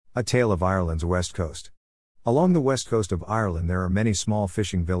A tale of Ireland's west coast. Along the west coast of Ireland there are many small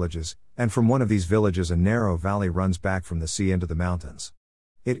fishing villages, and from one of these villages a narrow valley runs back from the sea into the mountains.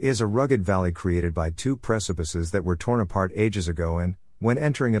 It is a rugged valley created by two precipices that were torn apart ages ago, and, when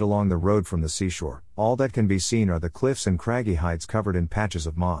entering it along the road from the seashore, all that can be seen are the cliffs and craggy heights covered in patches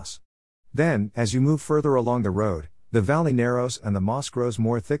of moss. Then, as you move further along the road, the valley narrows and the moss grows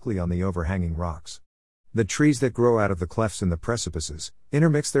more thickly on the overhanging rocks. The trees that grow out of the clefts in the precipices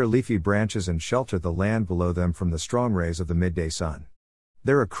intermix their leafy branches and shelter the land below them from the strong rays of the midday sun.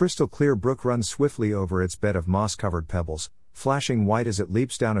 There a crystal clear brook runs swiftly over its bed of moss-covered pebbles, flashing white as it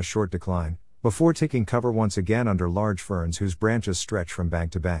leaps down a short decline, before taking cover once again under large ferns whose branches stretch from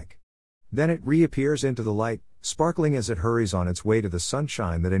bank to bank. Then it reappears into the light, sparkling as it hurries on its way to the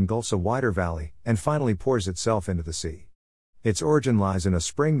sunshine that engulfs a wider valley, and finally pours itself into the sea. Its origin lies in a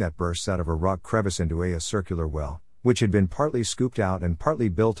spring that bursts out of a rock crevice into a circular well, which had been partly scooped out and partly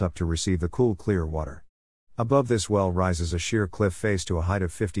built up to receive the cool clear water. Above this well rises a sheer cliff face to a height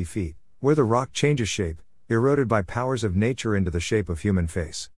of 50 feet, where the rock changes shape, eroded by powers of nature into the shape of human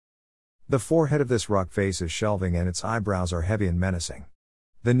face. The forehead of this rock face is shelving and its eyebrows are heavy and menacing.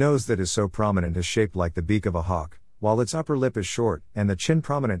 The nose that is so prominent is shaped like the beak of a hawk, while its upper lip is short, and the chin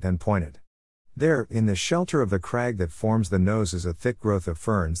prominent and pointed. There, in the shelter of the crag that forms the nose is a thick growth of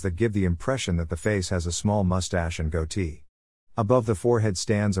ferns that give the impression that the face has a small mustache and goatee. Above the forehead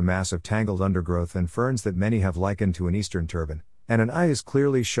stands a mass of tangled undergrowth and ferns that many have likened to an eastern turban, and an eye is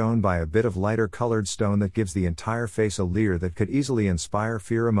clearly shown by a bit of lighter colored stone that gives the entire face a leer that could easily inspire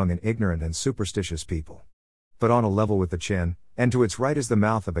fear among an ignorant and superstitious people. But on a level with the chin, and to its right is the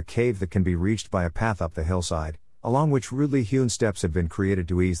mouth of a cave that can be reached by a path up the hillside, along which rudely hewn steps have been created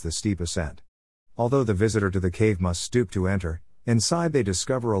to ease the steep ascent. Although the visitor to the cave must stoop to enter, inside they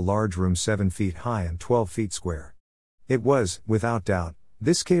discover a large room 7 feet high and 12 feet square. It was, without doubt,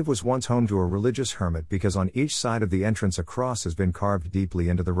 this cave was once home to a religious hermit because on each side of the entrance a cross has been carved deeply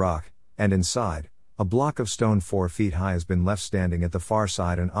into the rock, and inside, a block of stone 4 feet high has been left standing at the far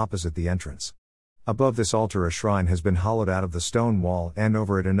side and opposite the entrance. Above this altar a shrine has been hollowed out of the stone wall and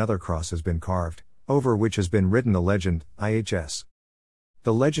over it another cross has been carved, over which has been written the legend, IHS.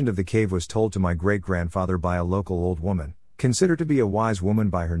 The legend of the cave was told to my great-grandfather by a local old woman, considered to be a wise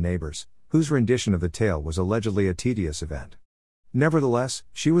woman by her neighbors, whose rendition of the tale was allegedly a tedious event. Nevertheless,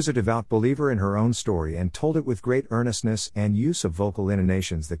 she was a devout believer in her own story and told it with great earnestness and use of vocal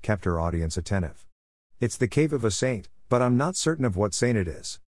intonations that kept her audience attentive. It's the cave of a saint, but I'm not certain of what saint it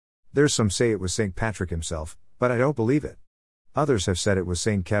is. There's some say it was St. Patrick himself, but I don't believe it. Others have said it was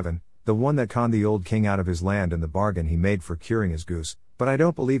St. Kevin, the one that conned the old king out of his land in the bargain he made for curing his goose, but I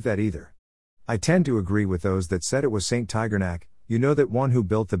don't believe that either. I tend to agree with those that said it was St. Tigernach, you know, that one who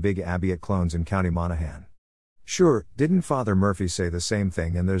built the big abbey at Clones in County Monaghan. Sure, didn't Father Murphy say the same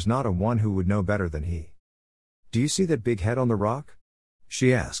thing, and there's not a one who would know better than he. Do you see that big head on the rock?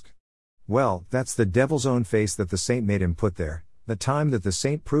 She asked. Well, that's the devil's own face that the saint made him put there, the time that the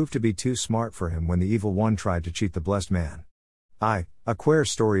saint proved to be too smart for him when the evil one tried to cheat the blessed man. Aye, a queer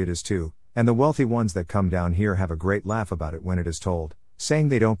story it is too, and the wealthy ones that come down here have a great laugh about it when it is told, saying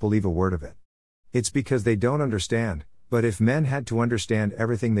they don't believe a word of it. It's because they don't understand, but if men had to understand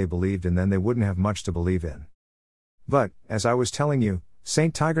everything they believed in, then they wouldn't have much to believe in. But, as I was telling you,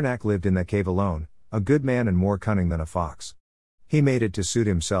 St. Tigernach lived in that cave alone, a good man and more cunning than a fox. He made it to suit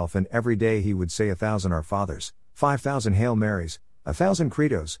himself, and every day he would say 1,000 Our Fathers, 5,000 Hail Marys, 1,000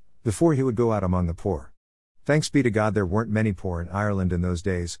 Credos, before he would go out among the poor. Thanks be to God there weren't many poor in Ireland in those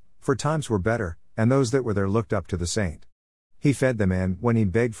days, for times were better, and those that were there looked up to the saint. He fed them, and when he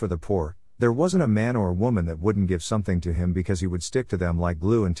begged for the poor, there wasn't a man or woman that wouldn't give something to him because he would stick to them like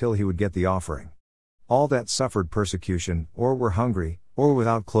glue until he would get the offering. All that suffered persecution, or were hungry, or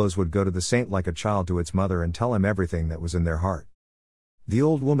without clothes would go to the saint like a child to its mother and tell him everything that was in their heart. The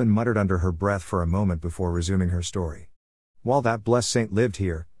old woman muttered under her breath for a moment before resuming her story. While that blessed saint lived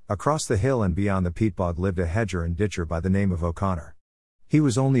here, across the hill and beyond the peat bog lived a hedger and ditcher by the name of O'Connor. He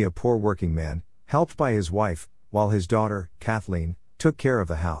was only a poor working man, helped by his wife, while his daughter, Kathleen, took care of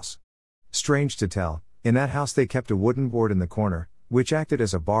the house. Strange to tell, in that house they kept a wooden board in the corner, which acted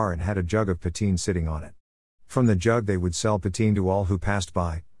as a bar and had a jug of poteen sitting on it. From the jug they would sell poteen to all who passed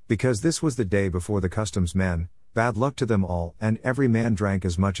by, because this was the day before the customs men, bad luck to them all, and every man drank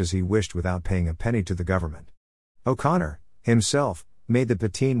as much as he wished without paying a penny to the government. O'Connor, himself, made the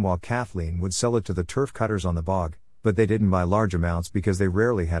poteen while Kathleen would sell it to the turf cutters on the bog, but they didn't buy large amounts because they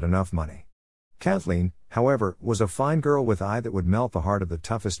rarely had enough money. Kathleen, however, was a fine girl with eye that would melt the heart of the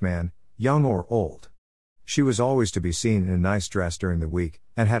toughest man, young or old. She was always to be seen in a nice dress during the week,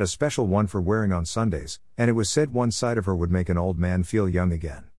 and had a special one for wearing on Sundays, and it was said one sight of her would make an old man feel young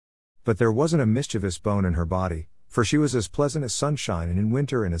again. But there wasn't a mischievous bone in her body, for she was as pleasant as sunshine in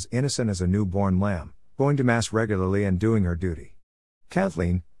winter and as innocent as a newborn lamb, going to mass regularly and doing her duty.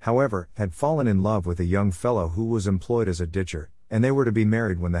 Kathleen, however, had fallen in love with a young fellow who was employed as a ditcher, and they were to be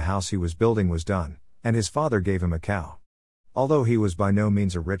married when the house he was building was done, and his father gave him a cow. Although he was by no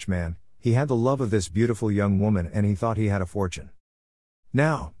means a rich man, he had the love of this beautiful young woman and he thought he had a fortune.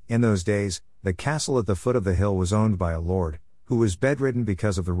 Now, in those days, the castle at the foot of the hill was owned by a lord, who was bedridden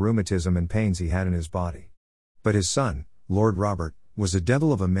because of the rheumatism and pains he had in his body. But his son, Lord Robert, was a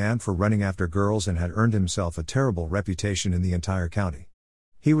devil of a man for running after girls and had earned himself a terrible reputation in the entire county.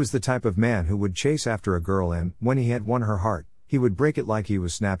 He was the type of man who would chase after a girl and, when he had won her heart, he would break it like he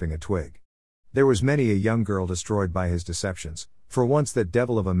was snapping a twig. There was many a young girl destroyed by his deceptions, for once that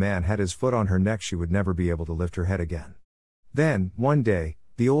devil of a man had his foot on her neck she would never be able to lift her head again. Then, one day,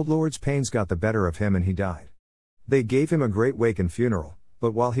 the old lord's pains got the better of him and he died. They gave him a great wake and funeral,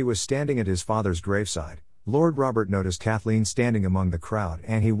 but while he was standing at his father's graveside, Lord Robert noticed Kathleen standing among the crowd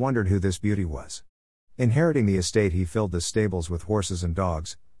and he wondered who this beauty was. Inheriting the estate, he filled the stables with horses and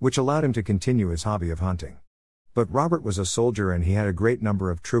dogs, which allowed him to continue his hobby of hunting. But Robert was a soldier and he had a great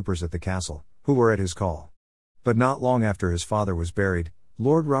number of troopers at the castle, who were at his call. But not long after his father was buried,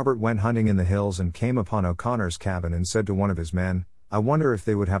 Lord Robert went hunting in the hills and came upon O'Connor's cabin and said to one of his men, "I wonder if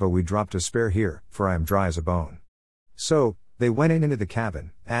they would have a wee drop to spare here, for I am dry as a bone." So, they went into the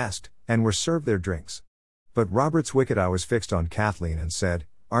cabin, asked, and were served their drinks. But Robert's wicked eye was fixed on Kathleen and said,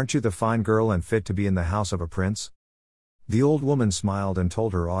 "Aren't you the fine girl and fit to be in the house of a prince?" The old woman smiled and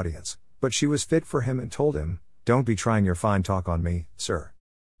told her audience, but she was fit for him and told him, "Don't be trying your fine talk on me, sir.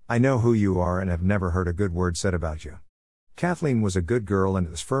 I know who you are and have never heard a good word said about you." Kathleen was a good girl and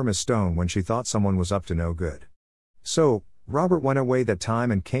as firm as stone when she thought someone was up to no good. So, Robert went away that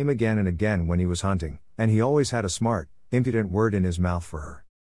time and came again and again when he was hunting, and he always had a smart, impudent word in his mouth for her.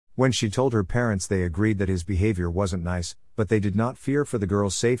 When she told her parents, they agreed that his behavior wasn't nice, but they did not fear for the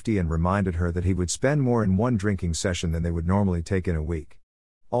girl's safety and reminded her that he would spend more in one drinking session than they would normally take in a week.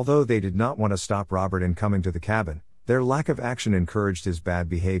 Although they did not want to stop Robert in coming to the cabin, their lack of action encouraged his bad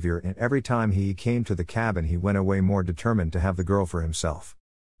behavior, and every time he came to the cabin he went away more determined to have the girl for himself.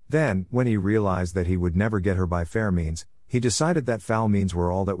 Then, when he realized that he would never get her by fair means, he decided that foul means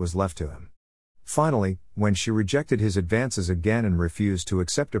were all that was left to him. Finally, when she rejected his advances again and refused to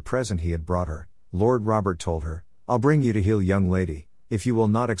accept a present he had brought her, Lord Robert told her, "I'll bring you to heel, young lady, if you will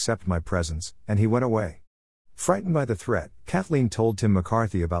not accept my presents," and he went away. Frightened by the threat, Kathleen told Tim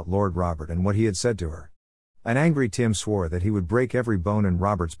McCarthy about Lord Robert and what he had said to her. An angry Tim swore that he would break every bone in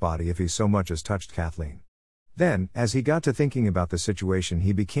Robert's body if he so much as touched Kathleen. Then, as he got to thinking about the situation,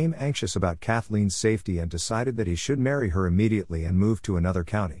 he became anxious about Kathleen's safety and decided that he should marry her immediately and move to another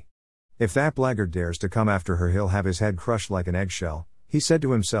county. "If that blackguard dares to come after her, he'll have his head crushed like an eggshell," he said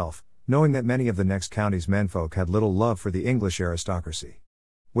to himself, knowing that many of the next county's menfolk had little love for the English aristocracy.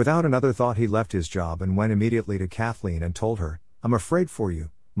 Without another thought he left his job and went immediately to Kathleen and told her, "I'm afraid for you,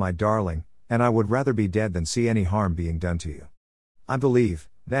 my darling, and I would rather be dead than see any harm being done to you. I believe,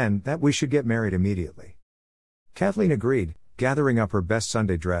 then, that we should get married immediately." Kathleen agreed, gathering up her best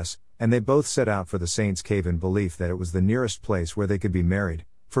Sunday dress, and they both set out for the Saint's Cave in belief that it was the nearest place where they could be married,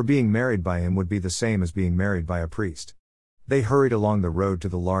 for being married by him would be the same as being married by a priest. They hurried along the road to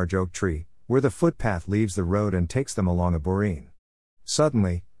the large oak tree, where the footpath leaves the road and takes them along a boreen.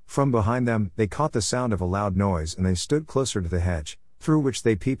 Suddenly, from behind them, they caught the sound of a loud noise and they stood closer to the hedge, through which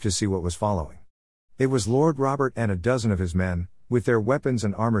they peeped to see what was following. It was Lord Robert and a dozen of his men, with their weapons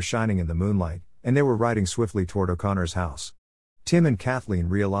and armor shining in the moonlight, and they were riding swiftly toward O'Connor's house. Tim and Kathleen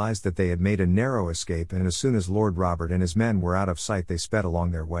realized that they had made a narrow escape, and as soon as Lord Robert and his men were out of sight they sped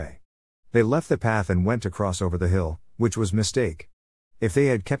along their way. They left the path and went to cross over the hill, which was a mistake. If they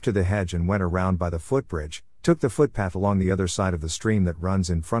had kept to the hedge and went around by the footbridge, took the footpath along the other side of the stream that runs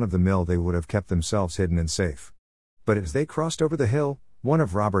in front of the mill, they would have kept themselves hidden and safe. But as they crossed over the hill, one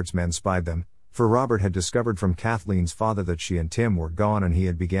of Robert's men spied them, for Robert had discovered from Kathleen's father that she and Tim were gone and he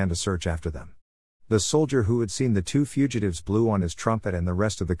had began to search after them. The soldier who had seen the two fugitives blew on his trumpet and the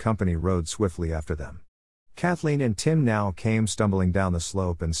rest of the company rode swiftly after them. Kathleen and Tim now came stumbling down the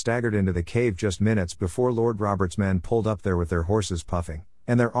slope and staggered into the cave just minutes before Lord Robert's men pulled up there with their horses puffing,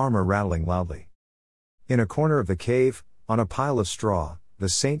 and their armor rattling loudly. In a corner of the cave, on a pile of straw, the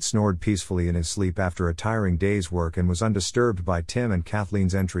saint snored peacefully in his sleep after a tiring day's work and was undisturbed by Tim and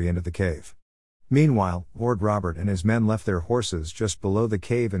Kathleen's entry into the cave. Meanwhile, Lord Robert and his men left their horses just below the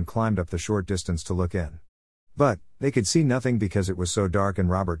cave and climbed up the short distance to look in. But they could see nothing because it was so dark, and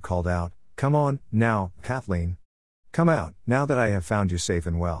Robert called out, "Come on, now, Kathleen. Come out, now that I have found you safe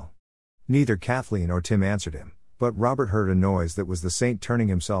and well." Neither Kathleen or Tim answered him, but Robert heard a noise that was the saint turning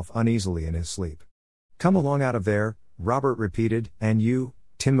himself uneasily in his sleep. "Come along out of there," Robert repeated, "and you,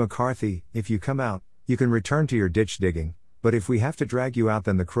 Tim McCarthy, if you come out, you can return to your ditch digging, but if we have to drag you out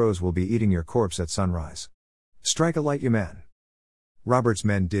then the crows will be eating your corpse at sunrise. Strike a light, you men." Robert's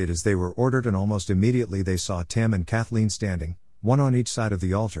men did as they were ordered, and almost immediately they saw Tim and Kathleen standing, one on each side of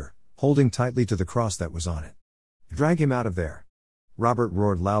the altar, holding tightly to the cross that was on it. "Drag him out of there!" Robert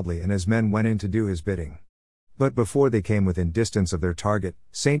roared loudly, and his men went in to do his bidding. But before they came within distance of their target,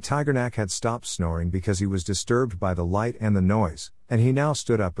 Saint Tigernack had stopped snoring because he was disturbed by the light and the noise, and he now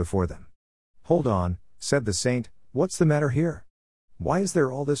stood up before them. "Hold on," said the saint, "what's the matter here? Why is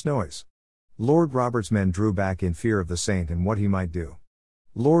there all this noise?" Lord Robert's men drew back in fear of the saint and what he might do.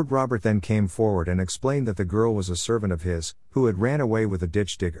 Lord Robert then came forward and explained that the girl was a servant of his, who had ran away with a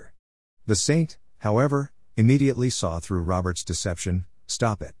ditch digger. The saint, however, immediately saw through Robert's deception.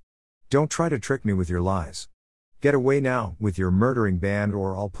 "Stop it. Don't try to trick me with your lies. Get away now, with your murdering band,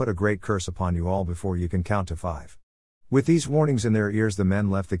 or I'll put a great curse upon you all before you can count to 5. With these warnings in their ears the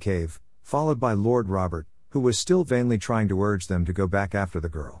men left the cave, followed by Lord Robert, who was still vainly trying to urge them to go back after the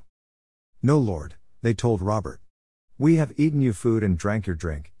girl. "No, Lord," they told Robert. "We have eaten your food and drank your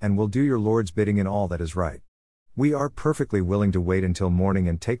drink, and will do your Lord's bidding in all that is right. We are perfectly willing to wait until morning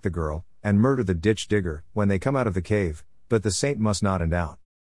and take the girl, and murder the ditch digger, when they come out of the cave, but the saint must not and out.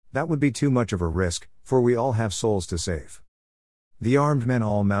 That would be too much of a risk, for we all have souls to save." The armed men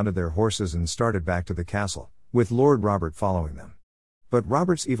all mounted their horses and started back to the castle, with Lord Robert following them. But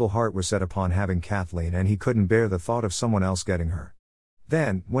Robert's evil heart was set upon having Kathleen, and he couldn't bear the thought of someone else getting her.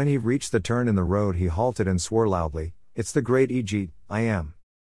 Then, when he reached the turn in the road, he halted and swore loudly, "It's the great Ejeet, I am.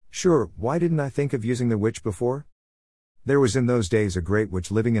 Sure, why didn't I think of using the witch before?" There was in those days a great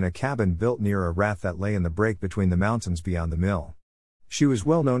witch living in a cabin built near a rath that lay in the break between the mountains beyond the mill. She was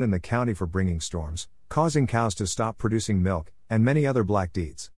well known in the county for bringing storms, causing cows to stop producing milk, and many other black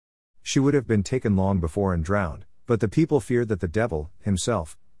deeds. She would have been taken long before and drowned, but the people feared that the devil,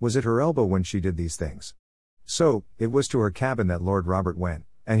 himself, was at her elbow when she did these things. So, it was to her cabin that Lord Robert went,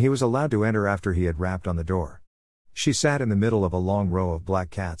 and he was allowed to enter after he had rapped on the door. She sat in the middle of a long row of black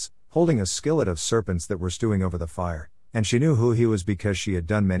cats, holding a skillet of serpents that were stewing over the fire, and she knew who he was because she had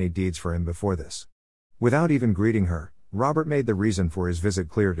done many deeds for him before this. Without even greeting her, Robert made the reason for his visit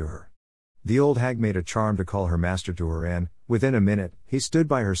clear to her. The old hag made a charm to call her master to her, and, within a minute, he stood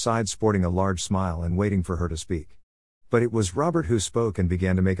by her side sporting a large smile and waiting for her to speak. But it was Robert who spoke and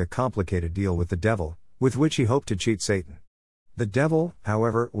began to make a complicated deal with the devil, with which he hoped to cheat Satan. The devil,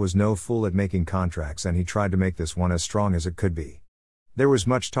 however, was no fool at making contracts, and he tried to make this one as strong as it could be. There was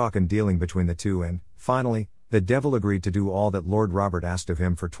much talk and dealing between the two, and, finally, the devil agreed to do all that Lord Robert asked of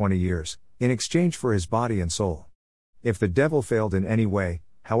him for 20 years, in exchange for his body and soul. If the devil failed in any way,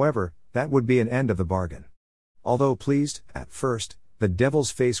 however, that would be an end of the bargain. Although pleased, at first, the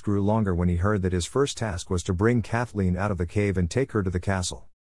devil's face grew longer when he heard that his first task was to bring Kathleen out of the cave and take her to the castle.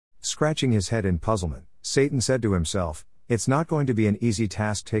 Scratching his head in puzzlement, Satan said to himself, "It's not going to be an easy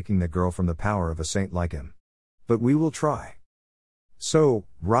task taking the girl from the power of a saint like him. But we will try." So,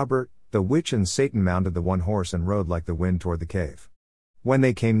 Robert, the witch and Satan mounted the one horse and rode like the wind toward the cave. When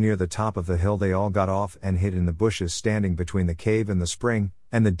they came near the top of the hill they all got off and hid in the bushes standing between the cave and the spring,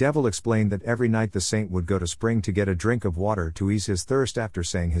 and the devil explained that every night the saint would go to spring to get a drink of water to ease his thirst after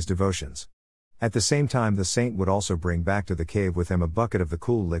saying his devotions. At the same time the saint would also bring back to the cave with him a bucket of the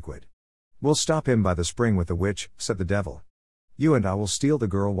cool liquid. "We'll stop him by the spring with the witch," said the devil. "You and I will steal the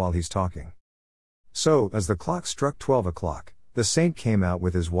girl while he's talking." So, as the clock struck 12 o'clock, the saint came out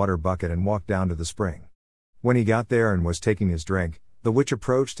with his water bucket and walked down to the spring. When he got there and was taking his drink, the witch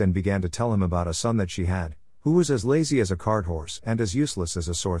approached and began to tell him about a son that she had, who was as lazy as a cart horse and as useless as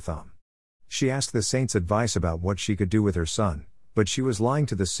a sore thumb. She asked the saint's advice about what she could do with her son, but she was lying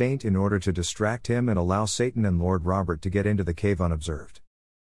to the saint in order to distract him and allow Satan and Lord Robert to get into the cave unobserved.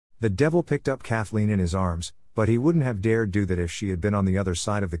 The devil picked up Kathleen in his arms, but he wouldn't have dared do that if she had been on the other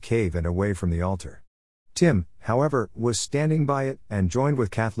side of the cave and away from the altar. Tim, however, was standing by it, and joined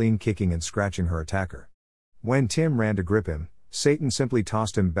with Kathleen kicking and scratching her attacker. When Tim ran to grip him, Satan simply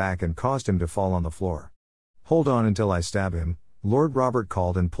tossed him back and caused him to fall on the floor. "Hold on until I stab him," Lord Robert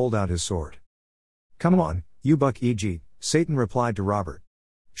called and pulled out his sword. "Come on, you buck Ejeet," Satan replied to Robert.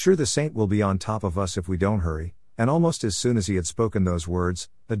 "Sure, the saint will be on top of us if we don't hurry," and almost as soon as he had spoken those words,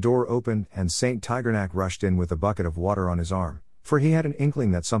 the door opened and Saint Tigernack rushed in with a bucket of water on his arm, for he had an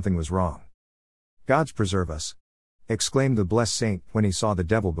inkling that something was wrong. "Gods preserve us!" exclaimed the blessed saint when he saw the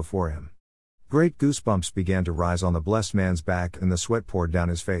devil before him. Great goosebumps began to rise on the blessed man's back and the sweat poured down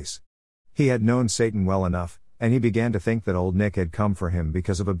his face. He had known Satan well enough, and he began to think that old Nick had come for him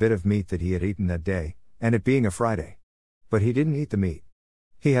because of a bit of meat that he had eaten that day, and it being a Friday. But he didn't eat the meat.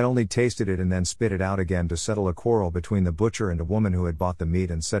 He had only tasted it and then spit it out again to settle a quarrel between the butcher and a woman who had bought the meat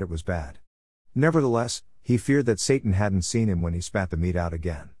and said it was bad. Nevertheless, he feared that Satan hadn't seen him when he spat the meat out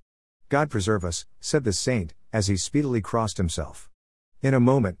again. God preserve us, said the saint, as he speedily crossed himself. In a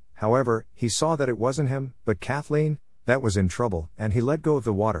moment, however, he saw that it wasn't him, but Kathleen, that was in trouble, and he let go of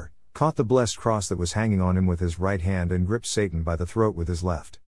the water, caught the blessed cross that was hanging on him with his right hand and gripped Satan by the throat with his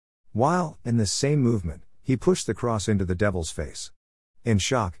left. While, in this same movement, he pushed the cross into the devil's face. In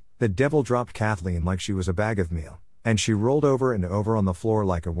shock, the devil dropped Kathleen like she was a bag of meal, and she rolled over and over on the floor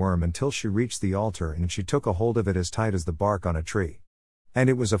like a worm until she reached the altar and she took a hold of it as tight as the bark on a tree. And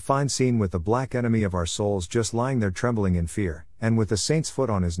it was a fine scene with the black enemy of our souls just lying there trembling in fear, and with the saint's foot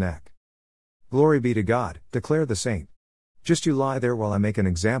on his neck. Glory be to God, declared the saint. Just you lie there while I make an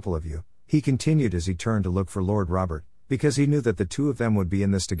example of you, he continued as he turned to look for Lord Robert, because he knew that the two of them would be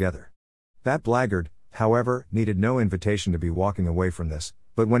in this together. That blackguard, however, needed no invitation to be walking away from this,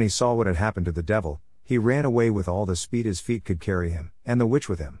 but when he saw what had happened to the devil, he ran away with all the speed his feet could carry him, and the witch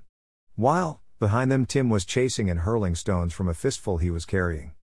with him. While, behind them, Tim was chasing and hurling stones from a fistful he was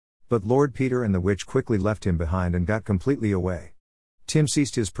carrying. But Lord Peter and the witch quickly left him behind and got completely away. Tim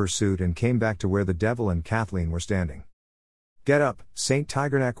ceased his pursuit and came back to where the devil and Kathleen were standing. Get up, Saint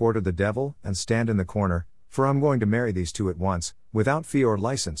Tigernack, ordered the devil, and stand in the corner, for I'm going to marry these two at once, without fee or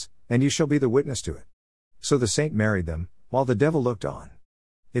license, and you shall be the witness to it. So the saint married them, while the devil looked on.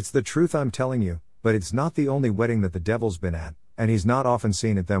 It's the truth I'm telling you, but it's not the only wedding that the devil's been at, and he's not often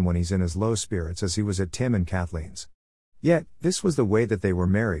seen at them when he's in his low spirits as he was at Tim and Kathleen's. Yet, this was the way that they were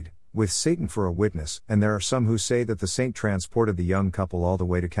married, with Satan for a witness, and there are some who say that the saint transported the young couple all the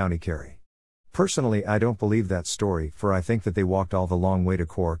way to County Kerry. Personally, I don't believe that story, for I think that they walked all the long way to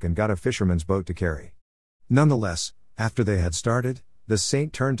Cork and got a fisherman's boat to Kerry. Nonetheless, after they had started, the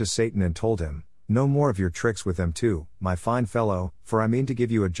saint turned to Satan and told him, "No more of your tricks with them too, my fine fellow, for I mean to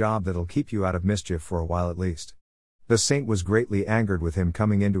give you a job that'll keep you out of mischief for a while at least." The saint was greatly angered with him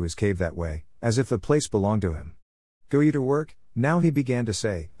coming into his cave that way, as if the place belonged to him. "Go you to work, now," he began to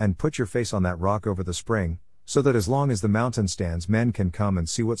say, "and put your face on that rock over the spring, so that as long as the mountain stands men can come and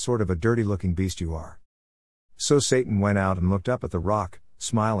see what sort of a dirty-looking beast you are." So Satan went out and looked up at the rock,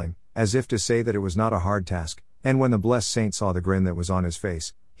 smiling, as if to say that it was not a hard task, and when the blessed saint saw the grin that was on his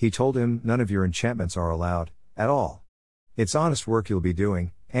face, he told him, "None of your enchantments are allowed, at all. It's honest work you'll be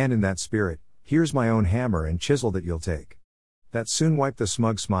doing, and in that spirit, here's my own hammer and chisel that you'll take." That soon wiped the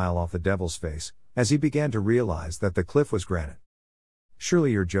smug smile off the devil's face, as he began to realize that the cliff was granite.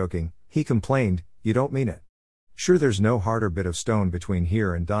 "Surely you're joking," he complained, "you don't mean it. Sure there's no harder bit of stone between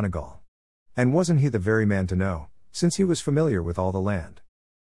here and Donegal." And wasn't he the very man to know, since he was familiar with all the land?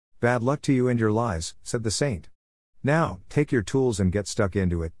 "Bad luck to you and your lies," said the saint. "Now, take your tools and get stuck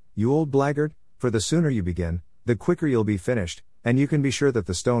into it, you old blackguard, for the sooner you begin, the quicker you'll be finished, and you can be sure that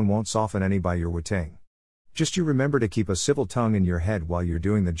the stone won't soften any by your witting. Just you remember to keep a civil tongue in your head while you're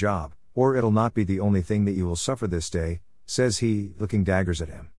doing the job, or it'll not be the only thing that you will suffer this day," says he, looking daggers at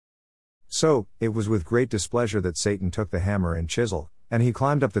him. So, it was with great displeasure that Satan took the hammer and chisel, and he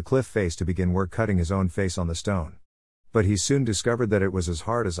climbed up the cliff face to begin work cutting his own face on the stone. But he soon discovered that it was as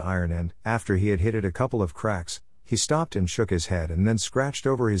hard as iron, and, after he had hit it a couple of cracks, he stopped and shook his head and then scratched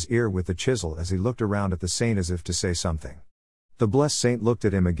over his ear with the chisel as he looked around at the saint as if to say something. The blessed saint looked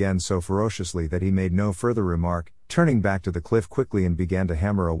at him again so ferociously that he made no further remark, turning back to the cliff quickly and began to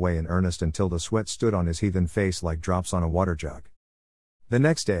hammer away in earnest until the sweat stood on his heathen face like drops on a water jug. The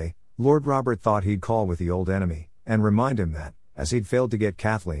next day, Lord Robert thought he'd call with the old enemy, and remind him that, as he'd failed to get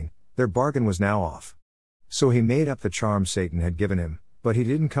Kathleen, their bargain was now off. So he made up the charm Satan had given him, but he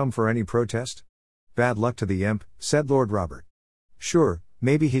didn't come for any protest. "Bad luck to the imp," said Lord Robert. "Sure,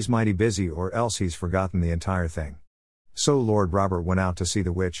 maybe he's mighty busy or else he's forgotten the entire thing." So Lord Robert went out to see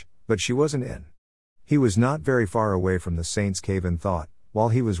the witch, but she wasn't in. He was not very far away from the saint's cave and thought, while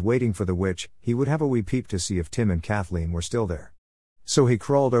he was waiting for the witch, he would have a wee peep to see if Tim and Kathleen were still there. So he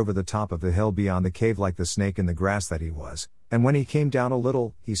crawled over the top of the hill beyond the cave like the snake in the grass that he was, and when he came down a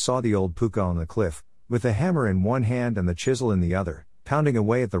little, he saw the old puka on the cliff, with the hammer in one hand and the chisel in the other, pounding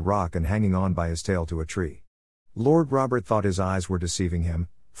away at the rock and hanging on by his tail to a tree. Lord Robert thought his eyes were deceiving him,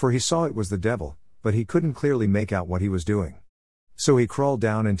 for he saw it was the devil, but he couldn't clearly make out what he was doing. So he crawled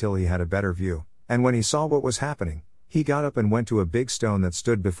down until he had a better view, and when he saw what was happening, he got up and went to a big stone that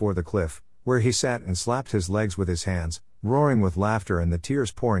stood before the cliff, where he sat and slapped his legs with his hands, roaring with laughter and the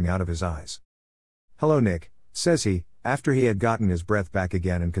tears pouring out of his eyes. "Hello, Nick," says he, after he had gotten his breath back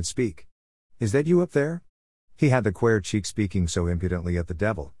again and could speak. "Is that you up there?" He had the queer cheek speaking so impudently at the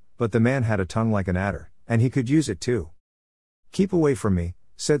devil, but the man had a tongue like an adder, and he could use it too. "Keep away from me,"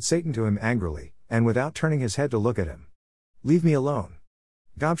 said Satan to him angrily, and without turning his head to look at him. "Leave me alone.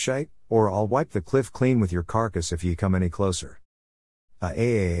 Gobshite, or I'll wipe the cliff clean with your carcass if ye come any closer."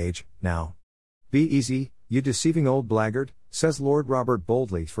 Now. "Be easy, you deceiving old blackguard," says Lord Robert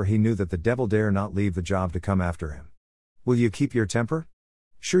boldly, for he knew that the devil dare not leave the job to come after him. "Will you keep your temper?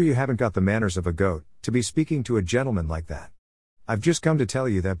 Sure you haven't got the manners of a goat, to be speaking to a gentleman like that. I've just come to tell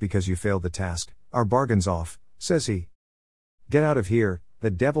you that because you failed the task, our bargain's off," says he. "Get out of here,"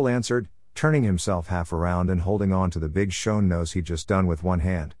 the devil answered, turning himself half around and holding on to the big shone nose he'd just done with one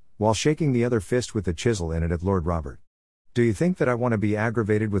hand, while shaking the other fist with the chisel in it at Lord Robert. "Do you think that I want to be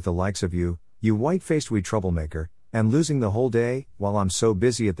aggravated with the likes of you, you white-faced wee troublemaker, and losing the whole day, while I'm so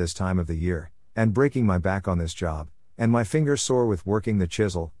busy at this time of the year, and breaking my back on this job, and my fingers sore with working the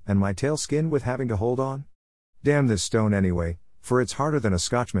chisel, and my tail skinned with having to hold on? Damn this stone anyway, for it's harder than a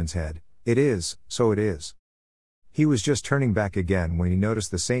Scotchman's head, it is, so it is." He was just turning back again when he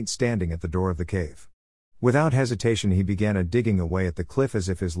noticed the saint standing at the door of the cave. Without hesitation he began digging away at the cliff as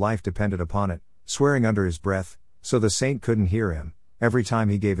if his life depended upon it, swearing under his breath, so the saint couldn't hear him, every time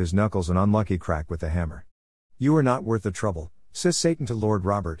he gave his knuckles an unlucky crack with the hammer. "You are not worth the trouble," says Satan to Lord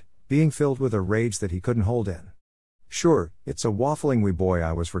Robert, being filled with a rage that he couldn't hold in. "Sure, it's a waffling wee boy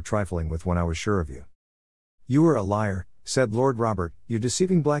I was for trifling with when I was sure of you." "You are a liar," said Lord Robert, "you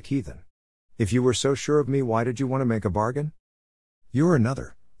deceiving black heathen. If you were so sure of me, why did you want to make a bargain?" "You're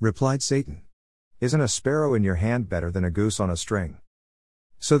another," replied Satan. "Isn't a sparrow in your hand better than a goose on a string?"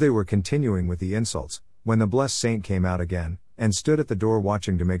 So they were continuing with the insults, when the blessed saint came out again, and stood at the door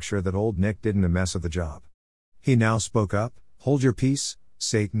watching to make sure that old Nick didn't a mess of the job. He now spoke up, "Hold your peace,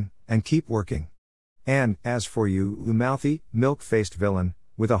 Satan, and keep working. And, as for you mouthy, milk-faced villain,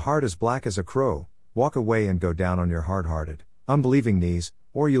 with a heart as black as a crow, walk away and go down on your hard-hearted, unbelieving knees,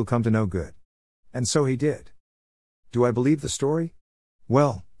 or you'll come to no good." And so he did. Do I believe the story?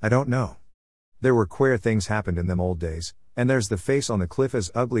 Well, I don't know. There were queer things happened in them old days, and there's the face on the cliff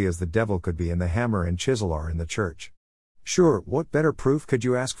as ugly as the devil could be, and the hammer and chisel are in the church. Sure, what better proof could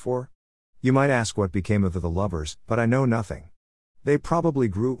you ask for? You might ask what became of the lovers, but I know nothing. They probably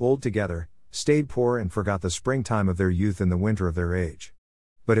grew old together, stayed poor, and forgot the springtime of their youth in the winter of their age.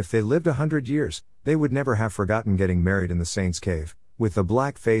 But if they lived 100 years, they would never have forgotten getting married in the saint's cave, with the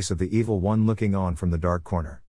black face of the evil one looking on from the dark corner.